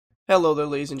Hello there,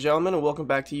 ladies and gentlemen, and welcome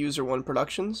back to User One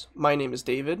Productions. My name is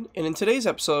David, and in today's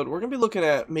episode, we're going to be looking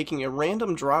at making a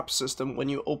random drop system when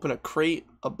you open a crate,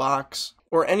 a box,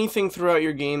 or anything throughout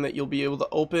your game that you'll be able to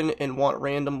open and want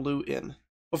random loot in.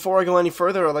 Before I go any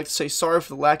further, I'd like to say sorry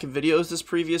for the lack of videos this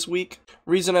previous week.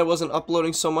 Reason I wasn't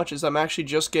uploading so much is I'm actually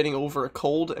just getting over a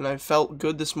cold, and I felt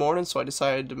good this morning, so I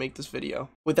decided to make this video.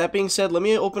 With that being said, let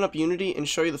me open up Unity and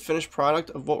show you the finished product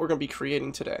of what we're going to be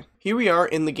creating today. Here we are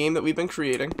in the game that we've been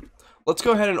creating. Let's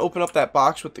go ahead and open up that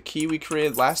box with the key we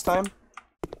created last time.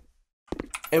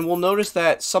 And we'll notice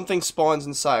that something spawns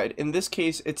inside. In this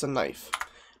case, it's a knife.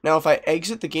 Now if I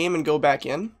exit the game and go back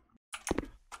in,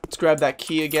 let's grab that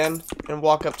key again and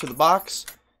walk up to the box.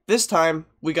 This time,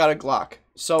 we got a Glock.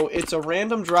 So it's a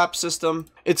random drop system.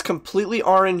 It's completely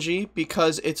RNG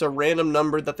because it's a random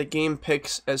number that the game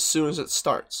picks as soon as it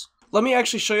starts. Let me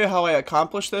actually show you how I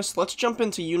accomplished this. Let's jump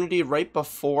into Unity right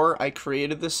before I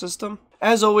created this system.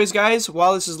 As always, guys,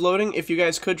 while this is loading, if you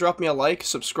guys could drop me a like,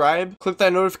 subscribe, click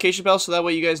that notification bell so that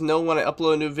way you guys know when I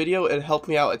upload a new video. It'd help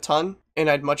me out a ton, and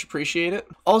I'd much appreciate it.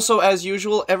 Also, as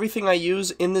usual, everything I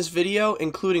use in this video,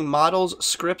 including models,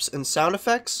 scripts, and sound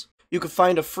effects, you can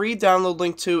find a free download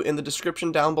link to in the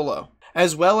description down below.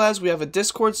 As well as we have a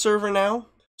Discord server now.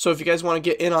 So if you guys want to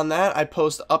get in on that, I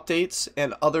post updates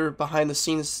and other behind the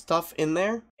scenes stuff in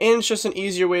there. And it's just an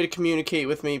easier way to communicate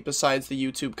with me besides the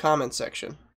YouTube comment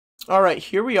section. Alright,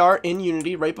 here we are in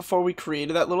Unity right before we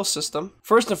created that little system.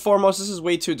 First and foremost, this is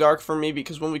way too dark for me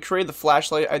because when we created the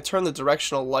flashlight, I turned the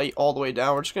directional light all the way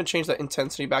down. We're just going to change that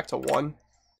intensity back to 1.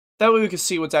 That way we can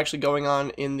see what's actually going on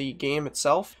in the game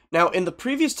itself. Now, in the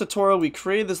previous tutorial, we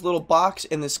created this little box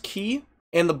and this key,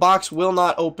 and the box will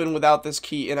not open without this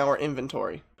key in our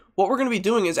inventory. What we're going to be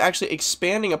doing is actually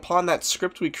expanding upon that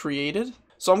script we created.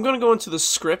 So I'm going to go into the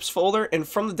scripts folder, and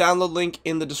from the download link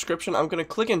in the description, I'm going to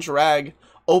click and drag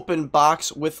open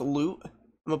box with loot. I'm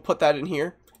going to put that in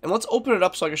here. And let's open it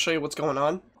up so I can show you what's going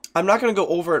on. I'm not going to go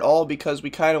over it all because we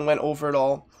kind of went over it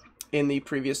all in the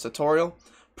previous tutorial.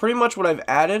 Pretty much what I've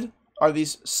added are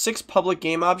these 6 public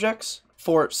game objects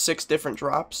for 6 different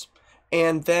drops,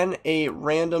 and then a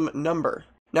random number.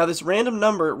 Now this random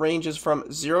number ranges from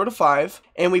 0 to 5,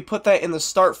 and we put that in the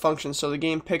start function so the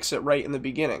game picks it right in the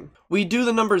beginning. We do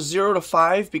the number 0 to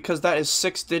 5 because that is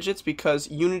 6 digits because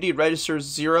Unity registers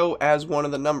 0 as one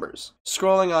of the numbers.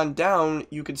 Scrolling on down,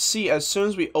 you can see as soon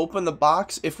as we open the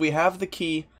box, if we have the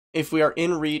key, if we are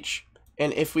in reach,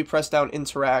 and if we press down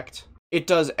interact, it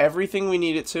does everything we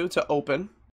need it to open,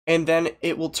 and then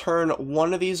it will turn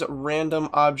one of these random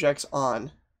objects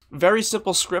on. Very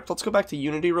simple script. Let's go back to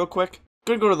Unity real quick.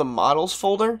 I'm going to go to the models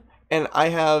folder, and I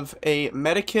have a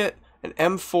medikit, an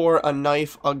M4, a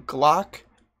knife, a Glock,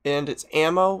 and its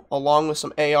ammo, along with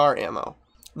some AR ammo.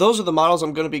 Those are the models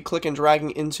I'm going to be clicking and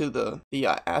dragging into the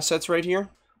assets right here.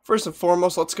 First and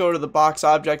foremost, let's go to the box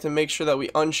object and make sure that we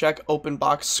uncheck open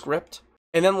box script.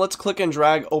 And then let's click and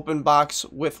drag open box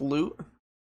with loot.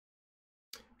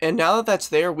 And now that that's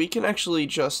there, we can actually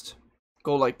just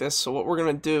go like this. So what we're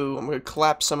going to do, I'm going to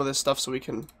collapse some of this stuff so we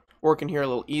can work in here a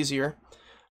little easier.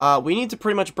 We need to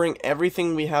pretty much bring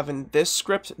everything we have in this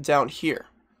script down here.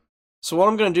 So what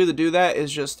I'm going to do that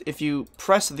is just, if you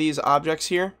press these objects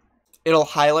here, it'll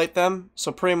highlight them.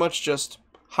 So pretty much just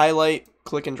highlight,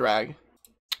 click and drag.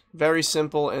 Very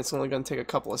simple, and it's only going to take a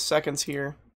couple of seconds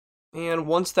here. And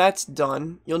once that's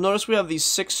done, you'll notice we have these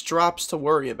 6 drops to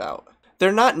worry about.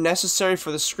 They're not necessary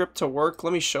for the script to work.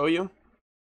 Let me show you.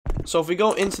 So if we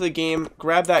go into the game,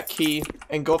 grab that key,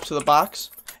 and go up to the box,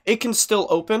 it can still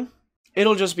open.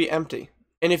 It'll just be empty.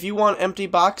 And if you want empty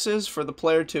boxes for the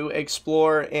player to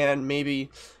explore and maybe,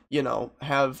 you know,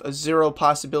 have a 0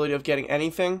 possibility of getting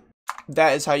anything,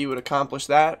 that is how you would accomplish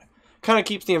that. Kind of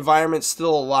keeps the environment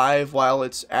still alive while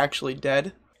it's actually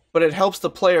dead, but it helps the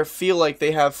player feel like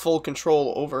they have full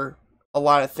control over a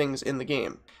lot of things in the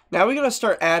game. Now we gotta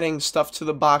start adding stuff to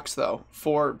the box though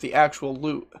for the actual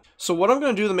loot. So what I'm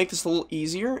gonna do to make this a little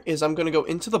easier is I'm gonna go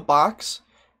into the box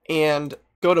and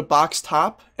go to box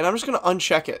top, and I'm just going to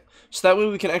uncheck it, so that way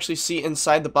we can actually see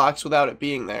inside the box without it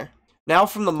being there. Now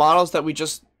from the models that we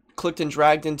just clicked and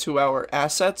dragged into our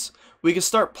assets, we can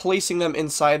start placing them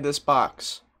inside this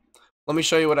box. Let me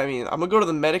show you what I mean. I'm going to go to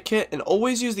the medikit, and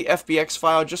always use the FBX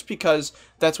file just because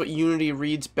that's what Unity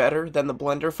reads better than the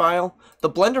Blender file. The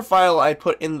Blender file I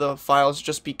put in the files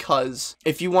just because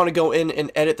if you want to go in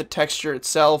and edit the texture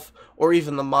itself, or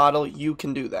even the model, you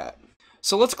can do that.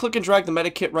 So let's click and drag the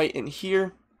medikit right in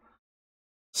here,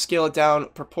 scale it down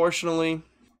proportionally,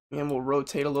 and we'll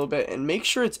rotate a little bit and make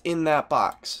sure it's in that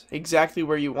box, exactly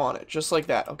where you want it, just like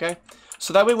that, okay?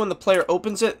 So that way when the player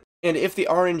opens it, and if the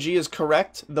RNG is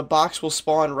correct, the box will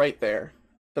spawn right there.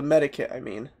 The medikit, I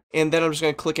mean. And then I'm just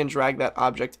going to click and drag that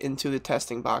object into the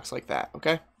testing box like that,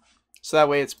 okay? So that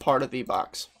way it's part of the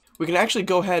box. We can actually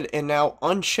go ahead and now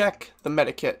uncheck the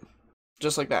medikit,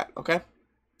 just like that, okay?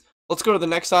 Let's go to the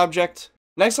next object.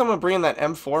 Next I'm going to bring in that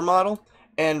M4 model,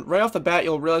 and right off the bat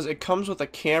you'll realize it comes with a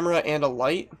camera and a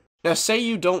light. Now say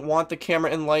you don't want the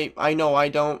camera and light, I know I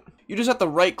don't. You just have to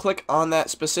right click on that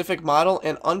specific model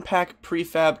and unpack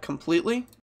prefab completely,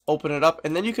 open it up,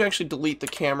 and then you can actually delete the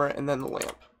camera and then the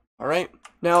lamp. Alright,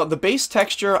 now the base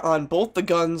texture on both the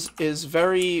guns is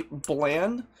very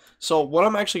bland, so what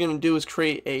I'm actually going to do is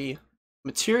create a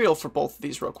material for both of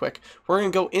these real quick. We're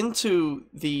going to go into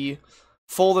the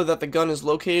folder that the gun is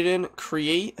located in,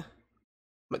 create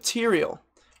material.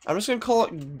 I'm just going to call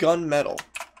it gunmetal.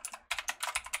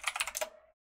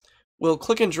 We'll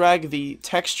click and drag the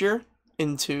texture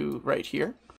into right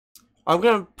here. I'm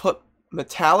going to put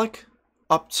metallic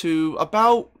up to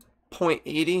about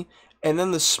 0.80. And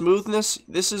then the smoothness,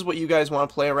 this is what you guys want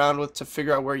to play around with to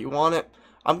figure out where you want it.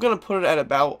 I'm going to put it at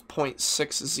about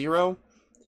 0.60.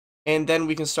 And then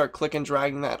we can start click and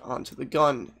dragging that onto the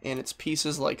gun and its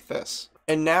pieces like this.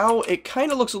 And now it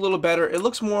kind of looks a little better. It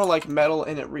looks more like metal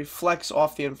and it reflects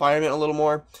off the environment a little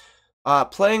more.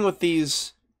 Playing with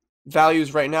these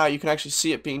values right now, you can actually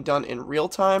see it being done in real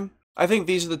time. I think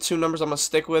these are the two numbers I'm going to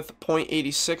stick with.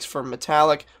 0.86 for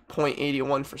metallic,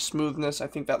 0.81 for smoothness. I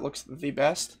think that looks the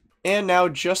best. And now,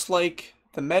 just like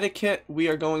the medikit, we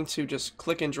are going to just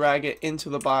click and drag it into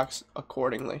the box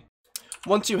accordingly.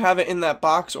 Once you have it in that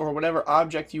box or whatever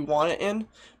object you want it in,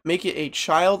 make it a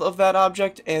child of that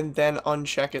object and then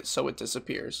uncheck it so it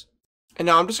disappears. And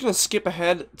now I'm just going to skip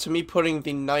ahead to me putting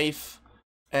the knife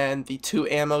and the two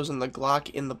ammos and the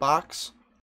Glock in the box.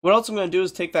 What else I'm going to do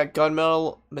is take that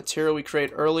gunmetal material we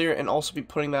created earlier and also be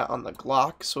putting that on the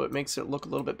Glock so it makes it look a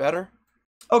little bit better.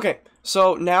 Okay,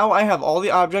 so now I have all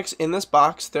the objects in this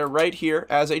box. They're right here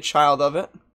as a child of it.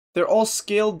 They're all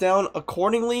scaled down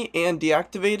accordingly and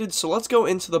deactivated. So let's go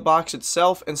into the box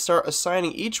itself and start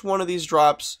assigning each one of these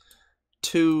drops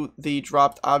to the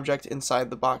dropped object inside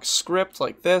the box script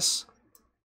like this.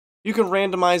 You can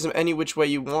randomize them any which way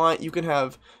you want. You can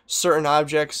have certain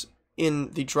objects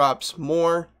in the drops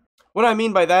more. What I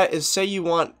mean by that is, say you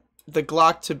want the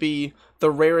Glock to be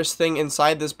the rarest thing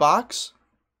inside this box.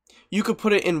 You could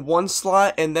put it in one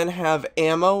slot and then have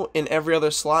ammo in every other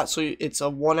slot, so it's a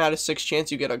 1 out of 6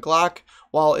 chance you get a Glock,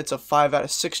 while it's a 5 out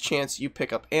of 6 chance you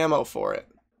pick up ammo for it.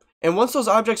 And once those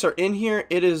objects are in here,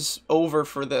 it is over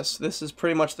for this. This is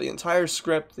pretty much the entire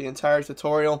script, the entire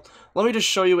tutorial. Let me just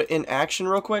show you it in action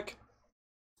real quick.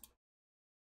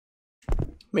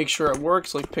 Make sure it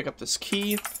works, like pick up this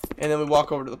key, and then we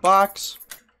walk over to the box,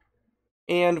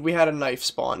 and we had a knife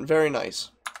spawn. Very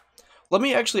nice. Let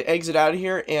me actually exit out of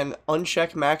here and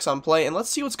uncheck max on play, and let's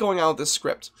see what's going on with this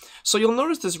script. So you'll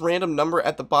notice this random number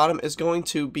at the bottom is going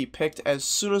to be picked as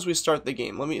soon as we start the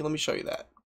game. Let me show you that.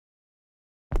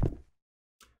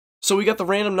 So we got the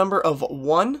random number of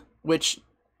 1, which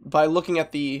by looking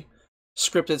at the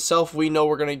script itself, we know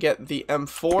we're going to get the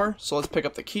M4. So let's pick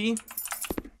up the key.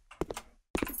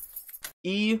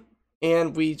 E,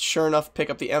 and we sure enough pick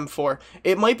up the M4.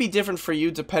 It might be different for you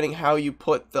depending how you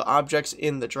put the objects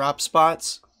in the drop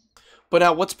spots. But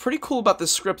now what's pretty cool about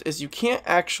this script is you can't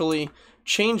actually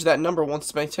change that number once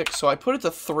it's been ticked. So I put it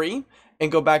to 3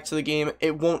 and go back to the game.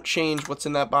 It won't change what's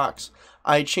in that box.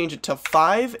 I change it to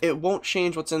 5. It won't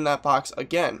change what's in that box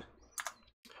again.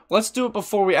 Let's do it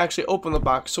before we actually open the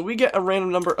box. So we get a random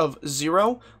number of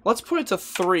 0. Let's put it to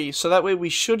 3, so that way we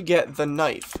should get the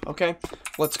knife, okay?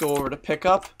 Let's go over to pick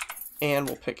up, and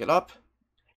we'll pick it up.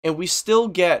 And we still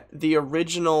get the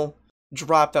original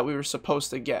drop that we were supposed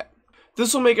to get.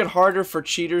 This will make it harder for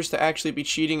cheaters to actually be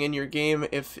cheating in your game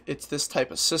if it's this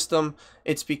type of system.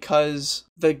 It's because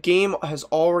the game has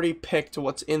already picked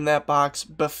what's in that box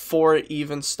before it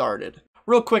even started.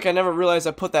 Real quick, I never realized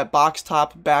I put that box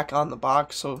top back on the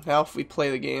box, so now if we play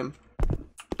the game,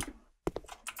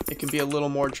 it can be a little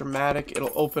more dramatic.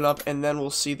 It'll open up and then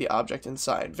we'll see the object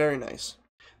inside. Very nice.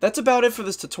 That's about it for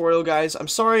this tutorial, guys. I'm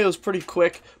sorry it was pretty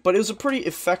quick, but it was a pretty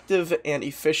effective and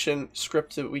efficient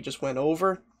script that we just went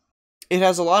over. It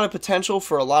has a lot of potential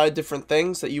for a lot of different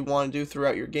things that you want to do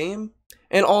throughout your game.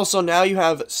 And also now you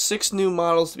have 6 new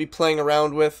models to be playing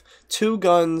around with, 2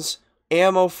 guns,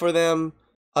 ammo for them,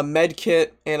 a med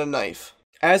kit, and a knife.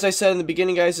 As I said in the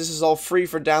beginning, guys, this is all free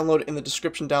for download in the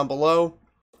description down below.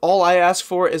 All I ask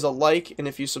for is a like, and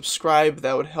if you subscribe,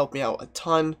 that would help me out a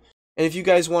ton. And if you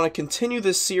guys want to continue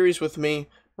this series with me,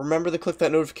 remember to click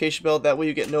that notification bell. That way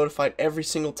you get notified every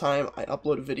single time I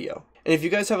upload a video. And if you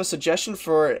guys have a suggestion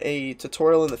for a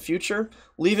tutorial in the future,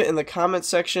 leave it in the comment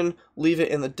section, leave it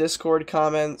in the Discord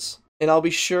comments, and I'll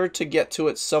be sure to get to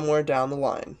it somewhere down the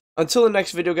line. Until the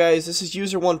next video, guys, this is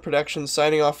User1 Productions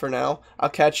signing off for now. I'll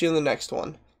catch you in the next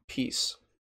one. Peace.